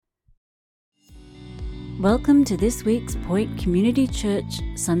Welcome to this week's Point Community Church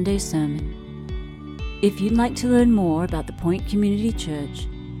Sunday Sermon. If you'd like to learn more about the Point Community Church,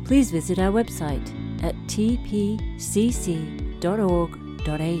 please visit our website at tpcc.org.au.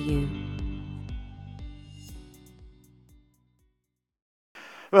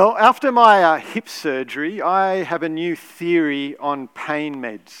 Well, after my hip surgery, I have a new theory on pain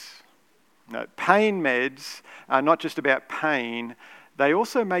meds. No, pain meds are not just about pain, they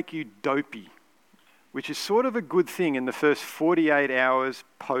also make you dopey, which is sort of a good thing in the first 48 hours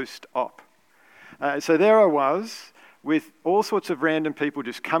post-op. So there I was, with all sorts of random people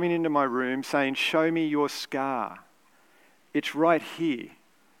just coming into my room saying, "Show me your scar. It's right here."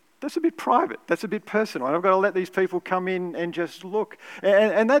 That's a bit private, that's a bit personal, and I've got to let these people come in and just look.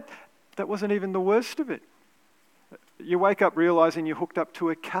 And that wasn't even the worst of it. You wake up realising you're hooked up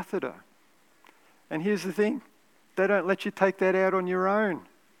to a catheter. And here's the thing, they don't let you take that out on your own.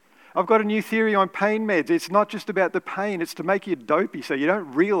 I've got a new theory on pain meds. It's not just about the pain, it's to make you dopey so you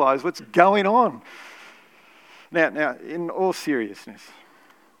don't realise what's going on. Now, in all seriousness,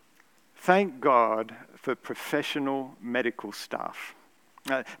 thank God for professional medical staff.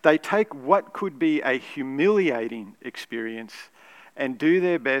 They take what could be a humiliating experience and do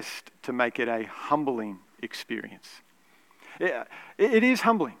their best to make it a humbling experience. It is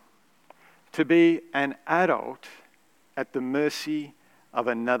humbling to be an adult at the mercy of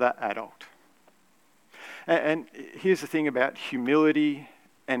another adult. And here's the thing about humility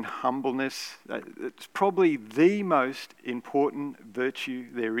and humbleness. It's probably the most important virtue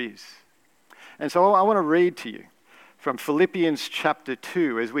there is. And so I want to read to you from Philippians chapter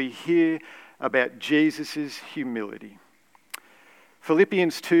 2 as we hear about Jesus' humility.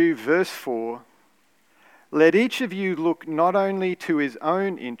 Philippians 2 verse 4, "Let each of you look not only to his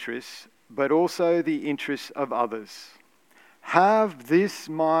own interests, but also the interests of others. Have this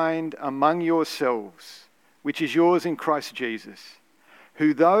mind among yourselves, which is yours in Christ Jesus,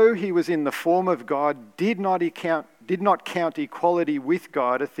 who though he was in the form of God, did not count equality with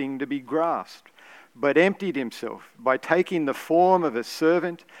God a thing to be grasped, but emptied himself by taking the form of a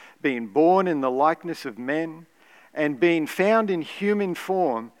servant, being born in the likeness of men, and being found in human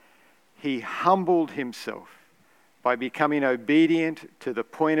form, he humbled himself by becoming obedient to the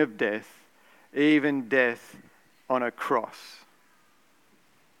point of death, even death on a cross."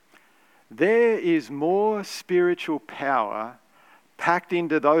 There is more spiritual power packed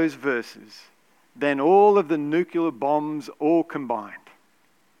into those verses than all of the nuclear bombs all combined.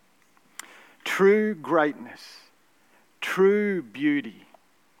 True greatness, true beauty,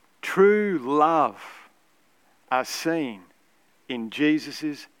 true love are seen in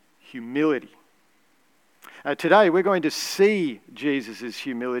Jesus' humility. Today we're going to see Jesus'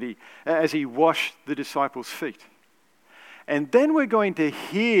 humility as he washed the disciples' feet. And then we're going to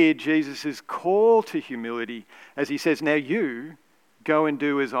hear Jesus' call to humility as he says, "Now you go and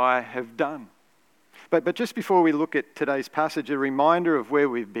do as I have done." But just before we look at today's passage, a reminder of where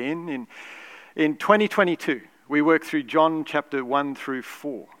we've been. In 2022, we worked through John chapter 1 through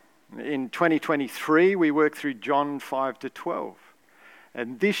 4. In 2023, we worked through John 5 to 12.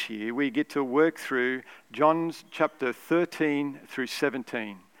 And this year, we get to work through John's chapter 13 through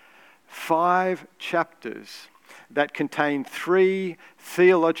 17. 5 chapters that contain 3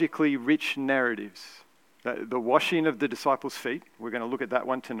 theologically rich narratives. The washing of the disciples' feet, we're going to look at that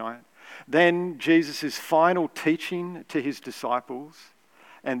one tonight. Then Jesus' final teaching to his disciples,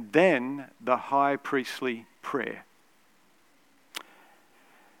 and then the high priestly prayer.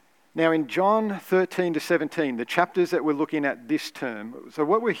 Now in John 13 to 17, the chapters that we're looking at this term, so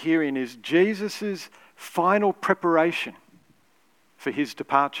what we're hearing is Jesus' final preparation for his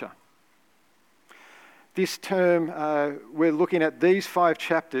departure. This term, we're looking at these 5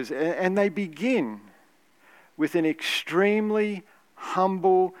 chapters, and they begin with an extremely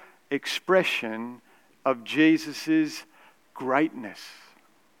humble expression of Jesus' greatness.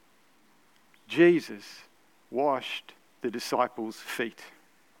 Jesus washed the disciples' feet.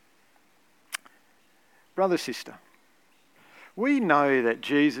 Brother, sister, we know that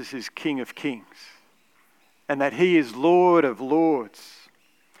Jesus is King of Kings and that he is Lord of Lords.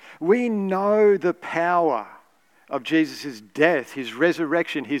 We know the power of Jesus' death, his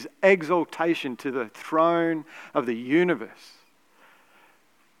resurrection, his exaltation to the throne of the universe.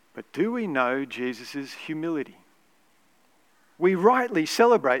 But do we know Jesus' humility? We rightly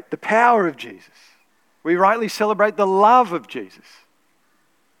celebrate the power of Jesus. We rightly celebrate the love of Jesus.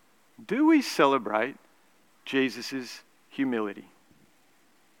 Do we celebrate Jesus' humility?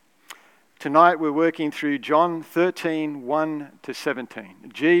 Tonight we're working through John 13, 1 to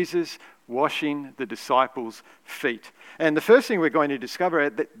 17. Jesus washing the disciples' feet. And the first thing we're going to discover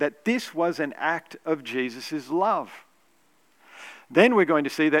is that this was an act of Jesus' love. Then we're going to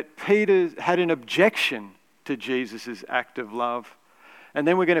see that Peter had an objection to Jesus' act of love. And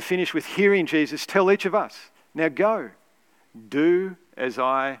then we're going to finish with hearing Jesus tell each of us, now go, do as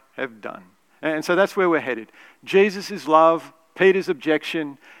I have done. And so that's where we're headed. Jesus' love, Peter's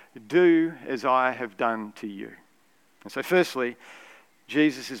objection, do as I have done to you. And so firstly,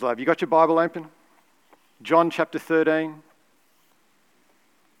 Jesus' love. You got your Bible open? John chapter 13.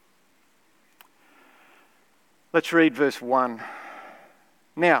 Let's read verse 1.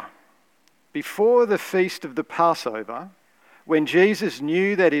 Now, before the feast of the Passover, when Jesus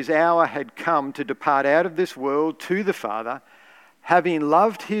knew that his hour had come to depart out of this world to the Father, having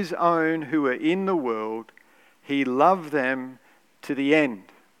loved his own who were in the world, he loved them to the end.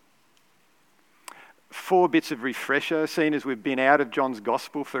 4 bits of refresher, seeing as we've been out of John's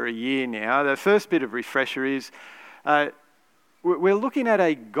Gospel for a year now. The first bit of refresher is we're looking at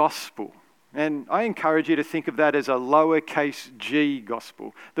a gospel. And I encourage you to think of that as a lowercase g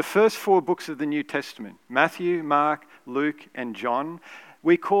gospel. The first 4 books of the New Testament, Matthew, Mark, Luke, and John,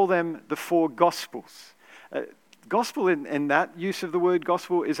 we call them the 4 gospels. Gospel in that use of the word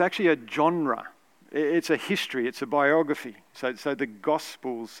gospel is actually a genre. It's a history, it's a biography. So the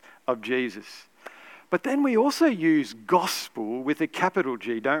gospels of Jesus. But then we also use gospel with a capital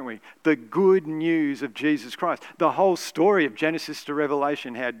G, don't we? The good news of Jesus Christ. The whole story of Genesis to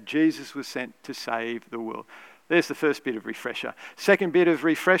Revelation, how Jesus was sent to save the world. There's the first bit of refresher. Second bit of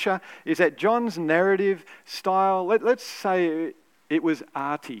refresher is that John's narrative style, let's say it was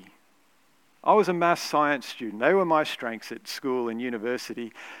arty. I was a maths science student. They were my strengths at school and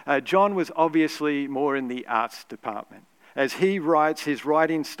university. John was obviously more in the arts department. As he writes his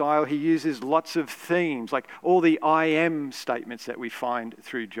writing style, he uses lots of themes, like all the I am statements that we find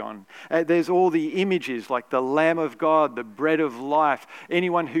through John. There's all the images, like the Lamb of God, the bread of life.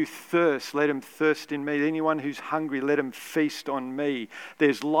 Anyone who thirsts, let him thirst in me. Anyone who's hungry, let him feast on me.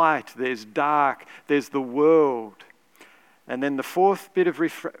 There's light, there's dark, there's the world. And then the fourth bit of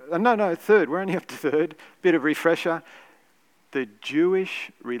third, we're only up to third bit of refresher. The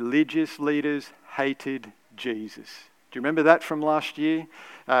Jewish religious leaders hated Jesus. Do you remember that from last year?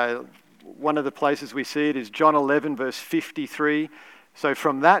 One of the places we see it is John 11, verse 53. So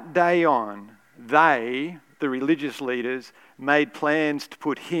from that day on, they, the religious leaders, made plans to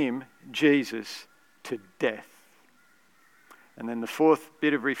put him, Jesus, to death. And then the fourth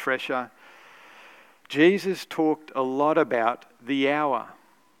bit of refresher, Jesus talked a lot about the hour.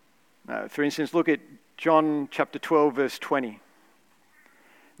 For instance, look at John chapter 12, verse 20.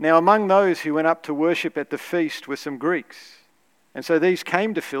 Now among those who went up to worship at the feast were some Greeks. And so these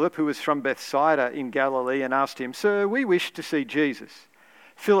came to Philip, who was from Bethsaida in Galilee, and asked him, Sir, we wish to see Jesus.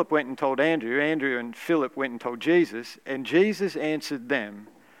 Philip went and told Andrew. Andrew and Philip went and told Jesus. And Jesus answered them,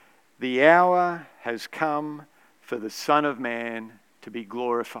 The hour has come for the Son of Man to be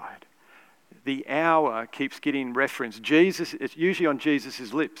glorified. The hour keeps getting referenced. Jesus, it's usually on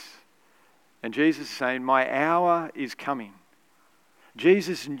Jesus' lips. And Jesus is saying, my hour is coming.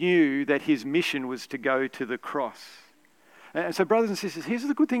 Jesus knew that his mission was to go to the cross. And so, brothers and sisters, here's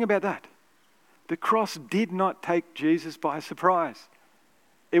the good thing about that. The cross did not take Jesus by surprise.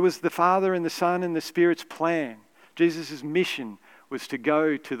 It was the Father and the Son and the Spirit's plan. Jesus' mission was to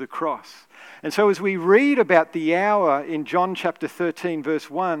go to the cross. And so as we read about the hour in John chapter 13, verse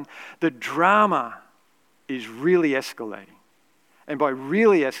 1, the drama is really escalating. And by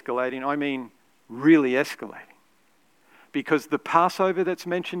really escalating, I mean really escalating. Because the Passover that's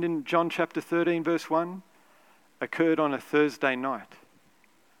mentioned in John chapter 13, verse 1, occurred on a Thursday night.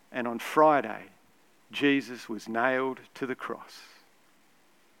 And on Friday, Jesus was nailed to the cross.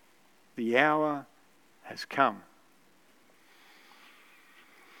 The hour has come.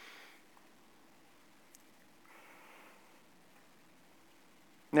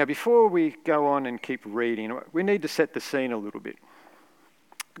 Now, before we go on and keep reading, we need to set the scene a little bit.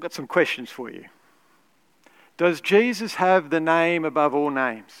 I've got some questions for you. Does Jesus have the name above all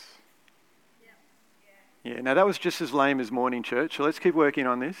names? Yeah, now that was just as lame as morning church, so let's keep working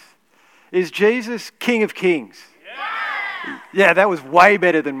on this. Is Jesus King of Kings? Yeah, that was way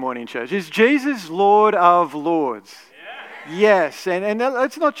better than morning church. Is Jesus Lord of Lords? Yes, and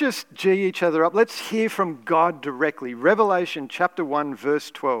let's not just G each other up. Let's hear from God directly. Revelation chapter 1,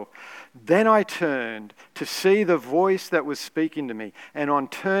 verse 12. Then I turned to see the voice that was speaking to me. And on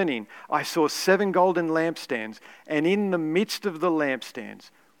turning, I saw 7 golden lampstands. And in the midst of the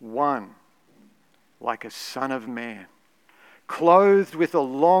lampstands, one like a son of man, clothed with a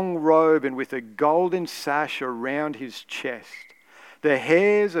long robe and with a golden sash around his chest. The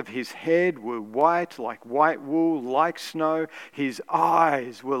hairs of his head were white like white wool, like snow. His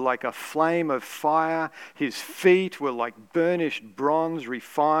eyes were like a flame of fire. His feet were like burnished bronze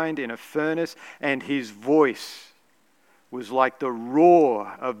refined in a furnace. And his voice was like the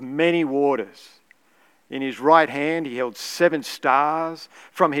roar of many waters. In his right hand he held 7 stars.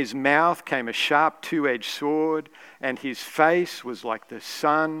 From his mouth came a sharp 2-edged sword. And his face was like the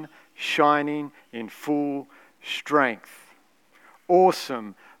sun shining in full strength.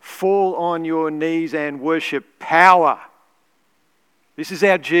 Awesome. Fall on your knees and worship power. This is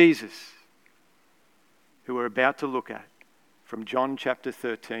our Jesus, who we're about to look at from John chapter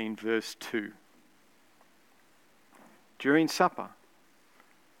 13, verse 2. During supper,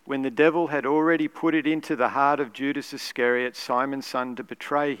 when the devil had already put it into the heart of Judas Iscariot, Simon's son, to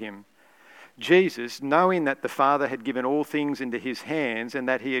betray him, Jesus, knowing that the Father had given all things into his hands and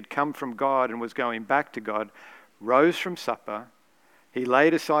that he had come from God and was going back to God, rose from supper. He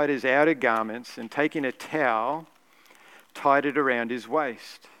laid aside his outer garments and, taking a towel, tied it around his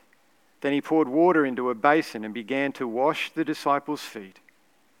waist. Then he poured water into a basin and began to wash the disciples' feet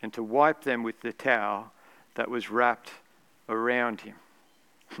and to wipe them with the towel that was wrapped around him.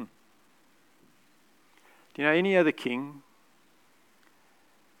 Do you know any other king,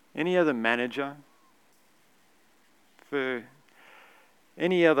 any other manager, for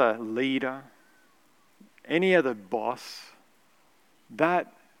any other leader, any other boss,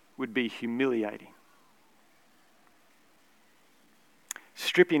 that would be humiliating.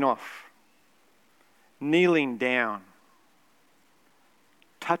 Stripping off, kneeling down,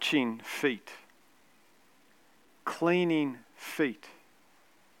 touching feet, cleaning feet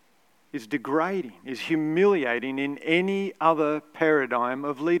is degrading, is humiliating in any other paradigm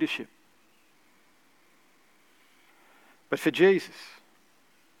of leadership. But for Jesus,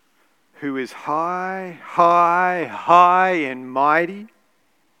 who is high, high, high and mighty,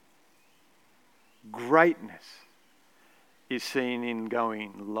 greatness is seen in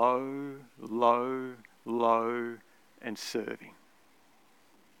going low, low, low, and serving.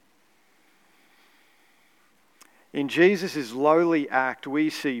 In Jesus' lowly act, we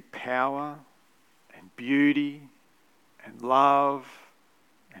see power and beauty and love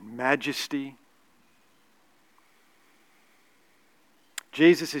and majesty.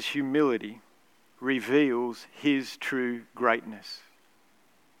 Jesus' humility reveals his true greatness.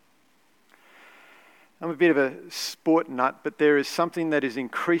 I'm a bit of a sport nut, but there is something that is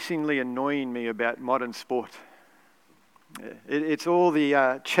increasingly annoying me about modern sport. It's all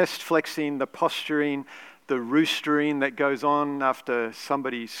the chest flexing, the posturing, the roostering that goes on after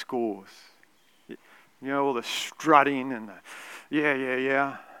somebody scores. You know, all the strutting and the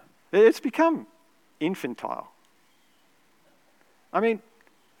yeah. It's become infantile. I mean,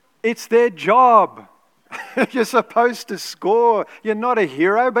 it's their job. You're supposed to score. You're not a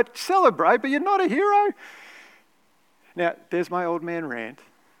hero, but celebrate, but you're not a hero. Now, there's my old man rant.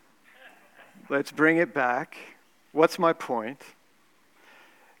 Let's bring it back. What's my point?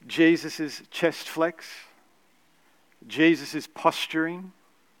 Jesus' chest flex, Jesus' posturing,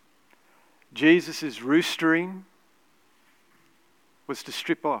 Jesus' roostering was to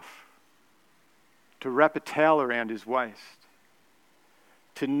strip off, to wrap a towel around his waist,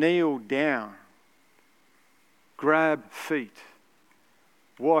 to kneel down, grab feet,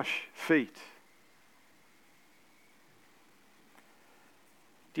 wash feet.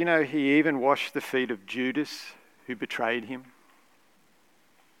 Do you know he even washed the feet of Judas, who betrayed him?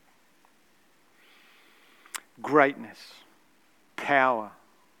 Greatness, power,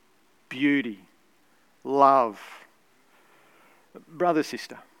 beauty, love. Brother,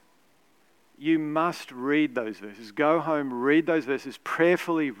 sister, you must read those verses. Go home, read those verses,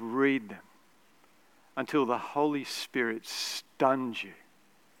 prayerfully read them until the Holy Spirit stuns you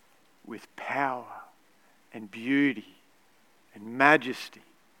with power and beauty and majesty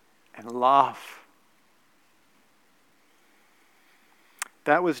and love.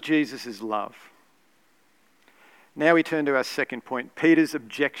 That was Jesus' love. Now we turn to our second point, Peter's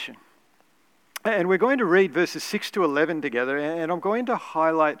objection. And we're going to read verses 6 to 11 together, and I'm going to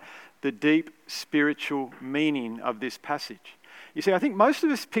highlight the deep spiritual meaning of this passage. You see, I think most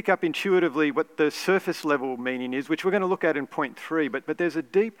of us pick up intuitively what the surface level meaning is, which we're going to look at in point 3, but there's a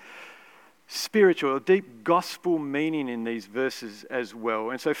deep spiritual, a deep gospel meaning in these verses as well.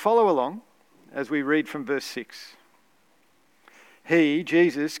 And so follow along as we read from verse 6. He,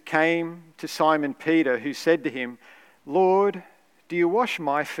 Jesus, came to Simon Peter, who said to him, "Lord, do you wash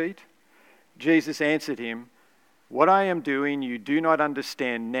my feet?" Jesus answered him, "What I am doing you do not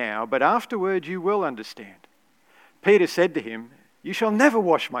understand now, but afterward you will understand." Peter said to him, "You shall never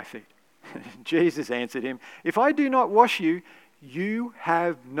wash my feet." Jesus answered him, "If I do not wash you, you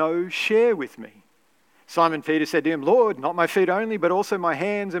have no share with me. Simon Peter said to him, Lord, not my feet only, but also my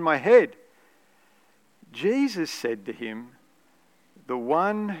hands and my head. Jesus said to him, the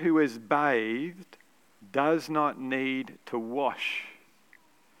one who is bathed does not need to wash.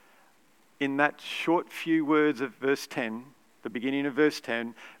 In that short few words of verse 10, the beginning of verse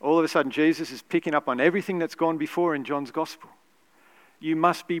 10, all of a sudden Jesus is picking up on everything that's gone before in John's Gospel. You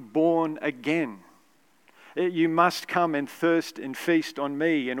must be born again. You must come and thirst and feast on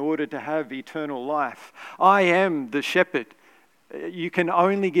me in order to have eternal life. I am the shepherd. You can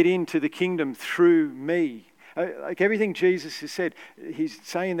only get into the kingdom through me. Like everything Jesus has said, he's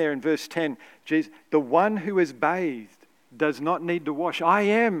saying there in verse 10, Jesus, the one who is bathed does not need to wash. I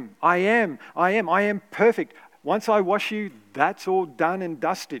am perfect. Once I wash you, that's all done and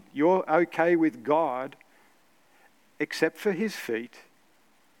dusted. You're okay with God, except for his feet,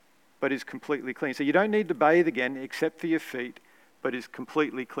 but is completely clean. So you don't need to bathe again, except for your feet, but is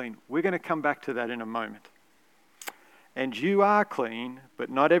completely clean. We're going to come back to that in a moment. And you are clean, but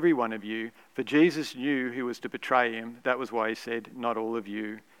not every one of you, for Jesus knew who was to betray him. That was why he said, not all of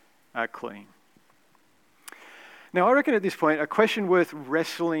you are clean. Now, I reckon at this point, a question worth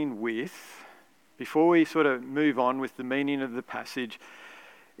wrestling with, before we sort of move on with the meaning of the passage,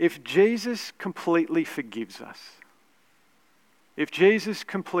 if Jesus completely forgives us, if Jesus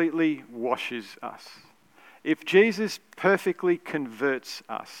completely washes us, if Jesus perfectly converts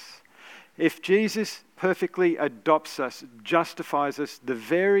us, if Jesus perfectly adopts us, justifies us the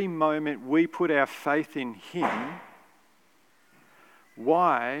very moment we put our faith in him,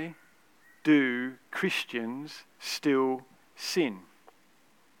 why do Christians still sin?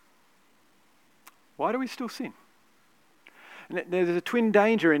 Why do we still sin? And there's a twin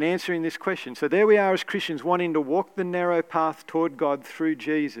danger in answering this question. So there we are as Christians wanting to walk the narrow path toward God through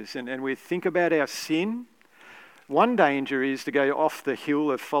Jesus, and we think about our sin. One danger is to go off the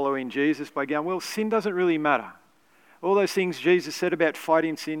hill of following Jesus by going, well, sin doesn't really matter. All those things Jesus said about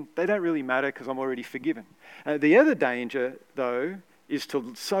fighting sin, they don't really matter because I'm already forgiven. The other danger, though, is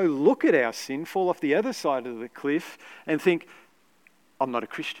to so look at our sin, fall off the other side of the cliff and think, I'm not a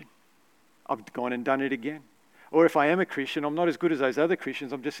Christian. I've gone and done it again. Or if I am a Christian, I'm not as good as those other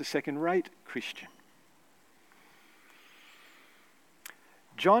Christians, I'm just a second-rate Christian.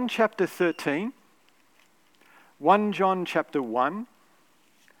 John chapter 13, 1 John chapter 1,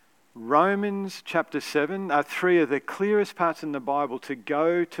 Romans chapter 7 are three of the clearest parts in the Bible to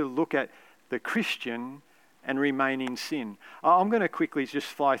go to look at the Christian and remain in sin. I'm going to quickly just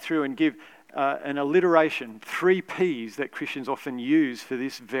fly through and give an alliteration, 3 P's that Christians often use for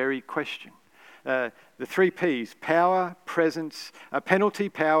this very question. The 3 P's, power, presence, penalty,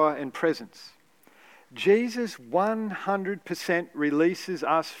 power, and presence. Jesus 100% releases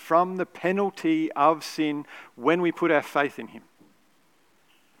us from the penalty of sin when we put our faith in him.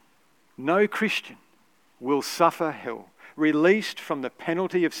 No Christian will suffer hell, released from the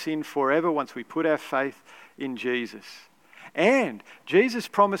penalty of sin forever once we put our faith in Jesus. And Jesus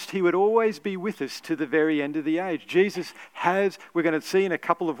promised he would always be with us to the very end of the age. Jesus has, we're going to see in a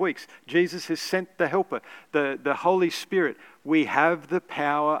couple of weeks, Jesus has sent the Helper, the Holy Spirit. We have the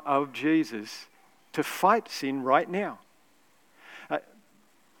power of Jesus to fight sin right now.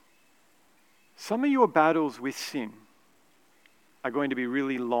 Some of your battles with sin are going to be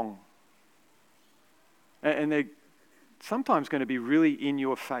really long. And they're sometimes going to be really in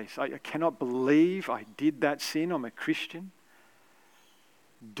your face. I cannot believe I did that sin. I'm a Christian.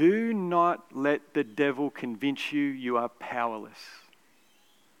 Do not let the devil convince you you are powerless.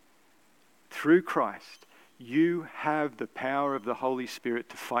 Through Christ, you have the power of the Holy Spirit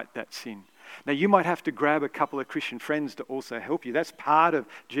to fight that sin. Now, you might have to grab a couple of Christian friends to also help you. That's part of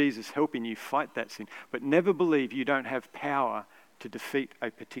Jesus helping you fight that sin. But never believe you don't have power to defeat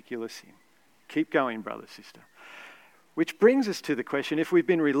a particular sin. Keep going, brother, sister. Which brings us to the question, if we've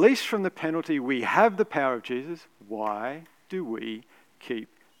been released from the penalty, we have the power of Jesus, why do we keep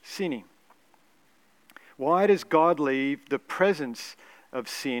sinning? Why does God leave the presence of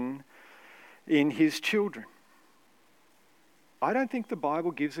sin in his children? I don't think the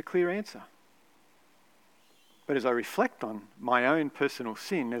Bible gives a clear answer. But as I reflect on my own personal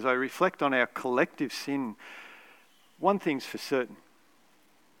sin, as I reflect on our collective sin, one thing's for certain.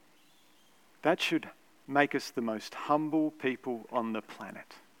 That should make us the most humble people on the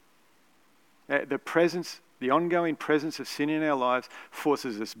planet. The ongoing presence of sin in our lives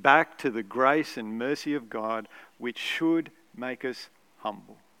forces us back to the grace and mercy of God, which should make us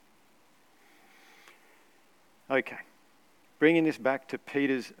humble. Okay, bringing this back to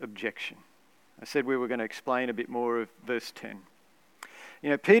Peter's objection. I said we were going to explain a bit more of verse 10.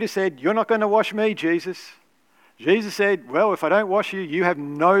 Peter said, "You're not going to wash me, Jesus. Jesus said, well, if I don't wash you, you have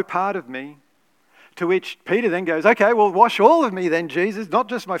no part of me. To which Peter then goes, okay, well, wash all of me then, Jesus, not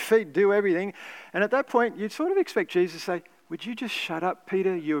just my feet, do everything. And at that point, you'd sort of expect Jesus to say, would you just shut up,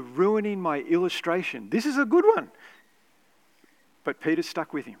 Peter? You're ruining my illustration. This is a good one. But Peter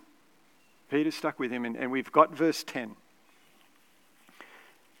stuck with him. Peter stuck with him, and we've got verse 10.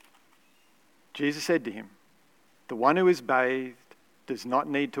 Jesus said to him, the one who is bathed does not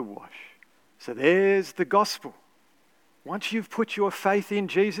need to wash. So there's the gospel. Once you've put your faith in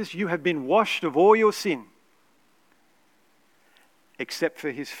Jesus, you have been washed of all your sin, except for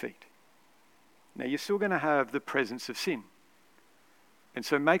his feet. Now, you're still going to have the presence of sin. And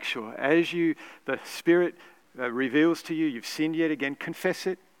so make sure, as the Spirit reveals to you, you've sinned yet again, confess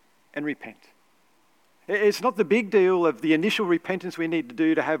it and repent. It's not the big deal of the initial repentance we need to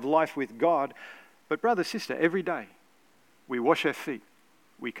do to have life with God, but brother, sister, every day we wash our feet,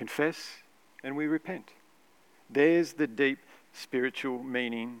 we confess and we repent. There's the deep spiritual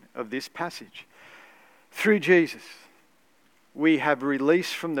meaning of this passage. Through Jesus, we have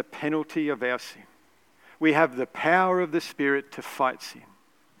release from the penalty of our sin. We have the power of the Spirit to fight sin.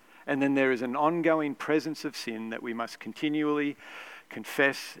 And then there is an ongoing presence of sin that we must continually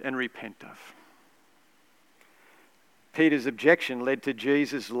confess and repent of. Peter's objection led to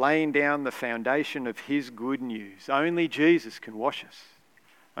Jesus laying down the foundation of his good news. Only Jesus can wash us.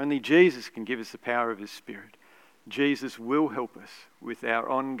 Only Jesus can give us the power of his Spirit. Jesus will help us with our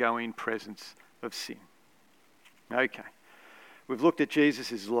ongoing presence of sin. Okay. We've looked at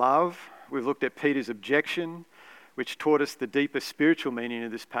Jesus' love. We've looked at Peter's objection, which taught us the deeper spiritual meaning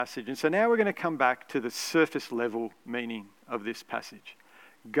of this passage. And so now we're going to come back to the surface level meaning of this passage.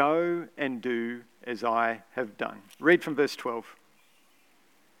 Go and do as I have done. Read from verse 12.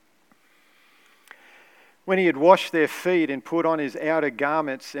 When he had washed their feet and put on his outer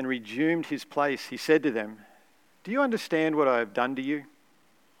garments and resumed his place, he said to them, do you understand what I have done to you?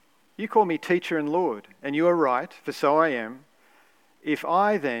 You call me teacher and Lord, and you are right, for so I am. If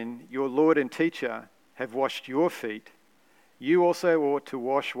I then, your Lord and teacher, have washed your feet, you also ought to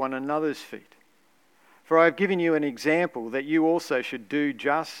wash one another's feet. For I have given you an example that you also should do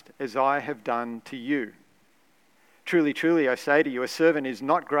just as I have done to you. Truly, truly, I say to you, a servant is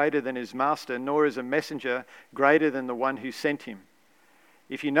not greater than his master, nor is a messenger greater than the one who sent him.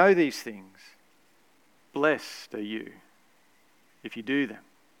 If you know these things, blessed are you if you do them.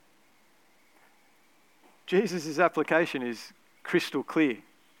 Jesus' application is crystal clear.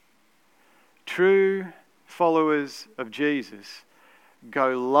 True followers of Jesus go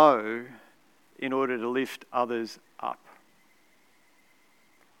low in order to lift others up.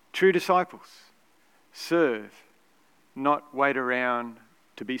 True disciples serve, not wait around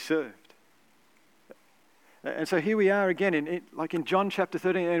to be served. And so here we are again, like in John chapter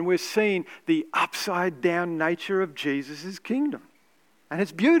 13, and we're seeing the upside down nature of Jesus' kingdom. And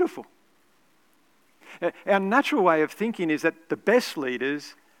it's beautiful. Our natural way of thinking is that the best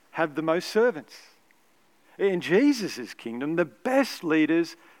leaders have the most servants. In Jesus' kingdom, the best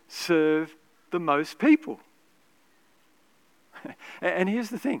leaders serve the most people. And here's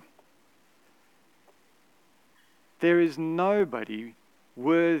the thing. There is nobody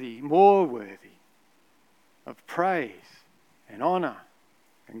more worthy of praise and honor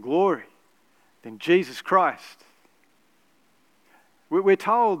and glory than Jesus Christ. We're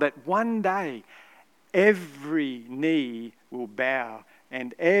told that one day every knee will bow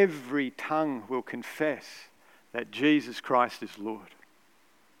and every tongue will confess that Jesus Christ is Lord.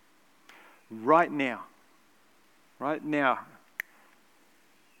 Right now,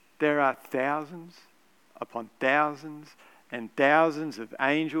 there are thousands upon thousands and thousands of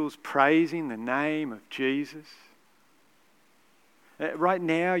angels praising the name of Jesus. Right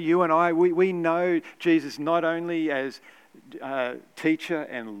now, you and I, we know Jesus not only as teacher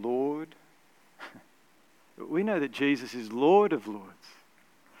and Lord, we know that Jesus is Lord of Lords.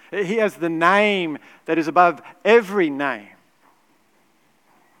 He has the name that is above every name.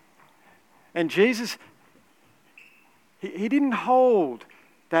 And Jesus, he didn't hold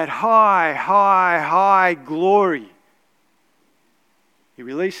that high glory. He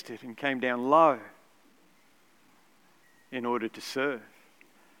released it and came down low in order to serve.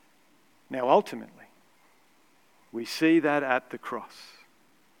 Now, ultimately, we see that at the cross.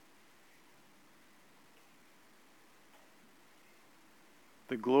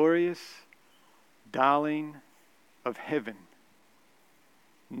 The glorious darling of heaven,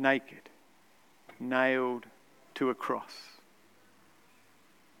 naked, nailed to a cross.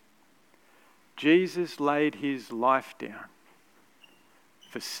 Jesus laid his life down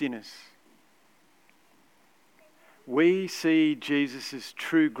for sinners. We see Jesus'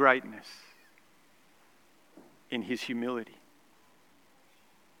 true greatness in his humility.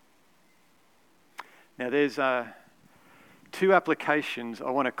 Now there's two applications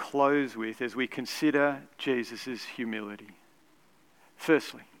I want to close with as we consider Jesus' humility.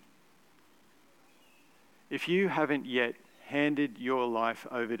 Firstly, if you haven't yet handed your life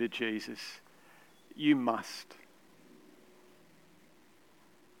over to Jesus, you must.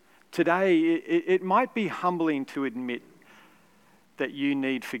 Today, it might be humbling to admit that you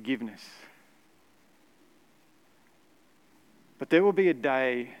need forgiveness. But there will be a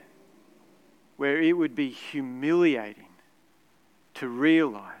day where it would be humiliating to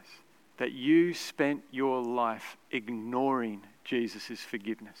realize that you spent your life ignoring Jesus'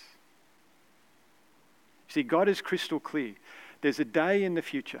 forgiveness. See, God is crystal clear. There's a day in the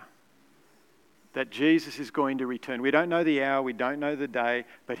future that Jesus is going to return. We don't know the hour, we don't know the day,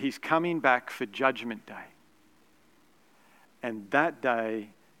 but he's coming back for Judgment Day. And that day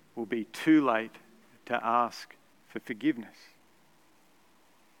will be too late to ask for forgiveness.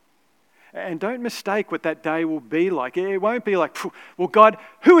 And don't mistake what that day will be like. It won't be like, well, God,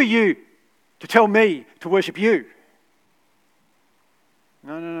 who are you to tell me to worship you?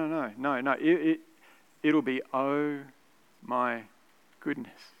 No. It'll be, oh my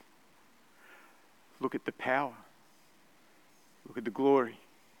goodness. Look at the power. Look at the glory.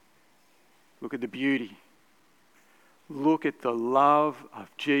 Look at the beauty. Look at the love of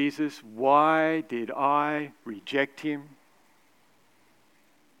Jesus. Why did I reject him?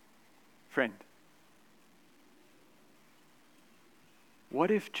 Friend,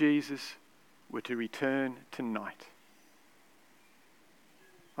 what if Jesus were to return tonight?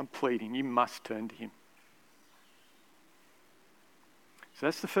 I'm pleading, you must turn to him. So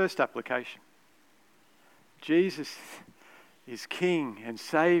that's the first application. Jesus is King and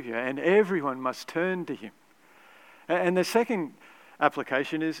Saviour, and everyone must turn to him. And the second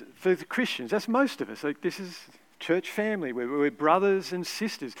application is for the Christians. That's most of us. Like, this is church family. We're brothers and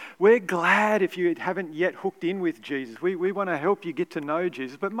sisters. We're glad if you haven't yet hooked in with Jesus. We want to help you get to know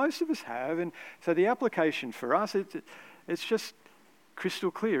Jesus, but most of us have. And so the application for us, it's just crystal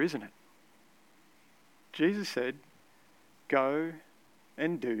clear, isn't it? Jesus said, go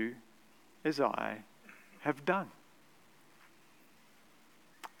and do as I have done.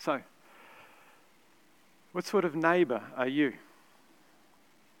 So, what sort of neighbour are you?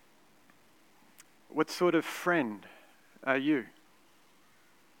 What sort of friend are you?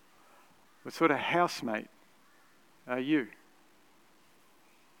 What sort of housemate are you?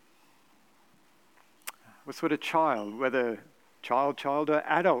 What sort of child, whether child or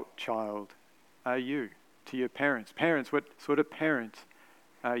adult child, are you to your parents? Parents, what sort of parent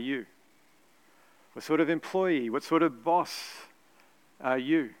are you? What sort of employee, what sort of boss are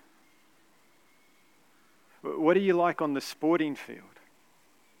you? What are you like on the sporting field?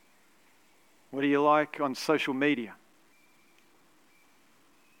 What are you like on social media?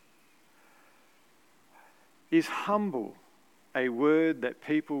 Is humble a word that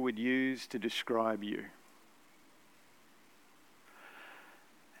people would use to describe you?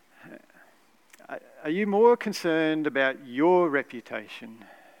 Are you more concerned about your reputation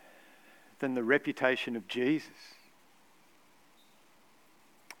than the reputation of Jesus?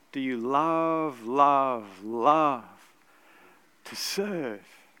 Do you love to serve?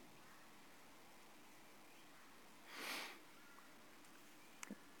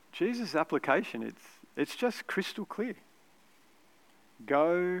 Jesus' application, it's just crystal clear.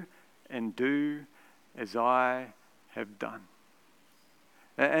 Go and do as I have done.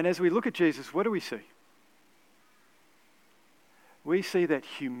 And as we look at Jesus, what do we see? We see that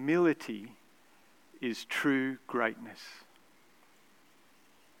humility is true greatness.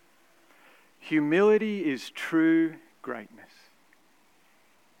 Humility is true greatness.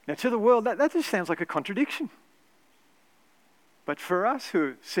 Now, to the world, that just sounds like a contradiction. But for us who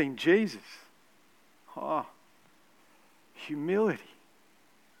have seen Jesus, humility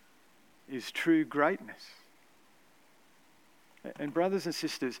is true greatness. And brothers and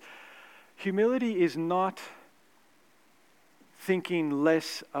sisters, humility is not thinking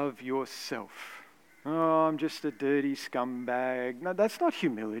less of yourself. Oh, I'm just a dirty scumbag. No, that's not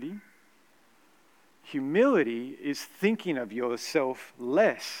humility. Humility is thinking of yourself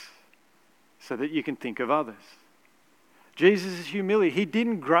less so that you can think of others. Jesus' humility, he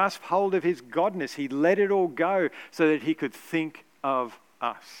didn't grasp hold of his godness. He let it all go so that he could think of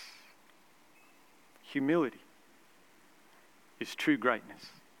us. Humility is true greatness.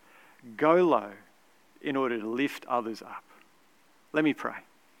 Go low in order to lift others up. Let me pray.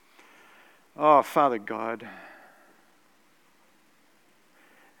 Oh, Father God,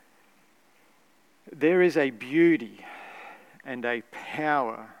 there is a beauty and a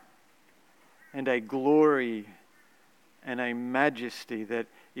power and a glory and a majesty that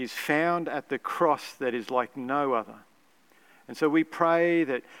is found at the cross that is like no other. And so we pray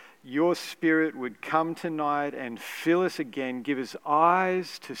that your Spirit would come tonight and fill us again, give us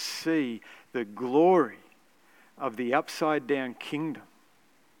eyes to see the glory of the upside down kingdom.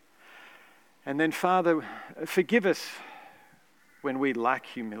 And then, Father, forgive us when we lack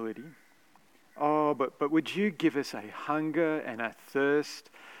humility. Oh, but would you give us a hunger and a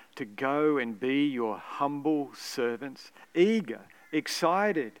thirst to go and be your humble servants, eager,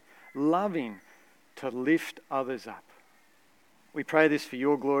 excited, loving to lift others up. We pray this for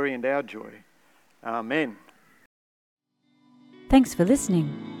your glory and our joy. Amen. Thanks for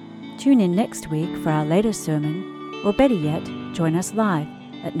listening. Tune in next week for our latest sermon, or better yet, join us live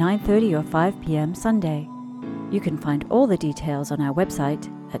at 9:30 or 5 p.m. Sunday. You can find all the details on our website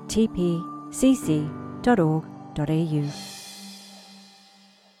at tpcc.org.au.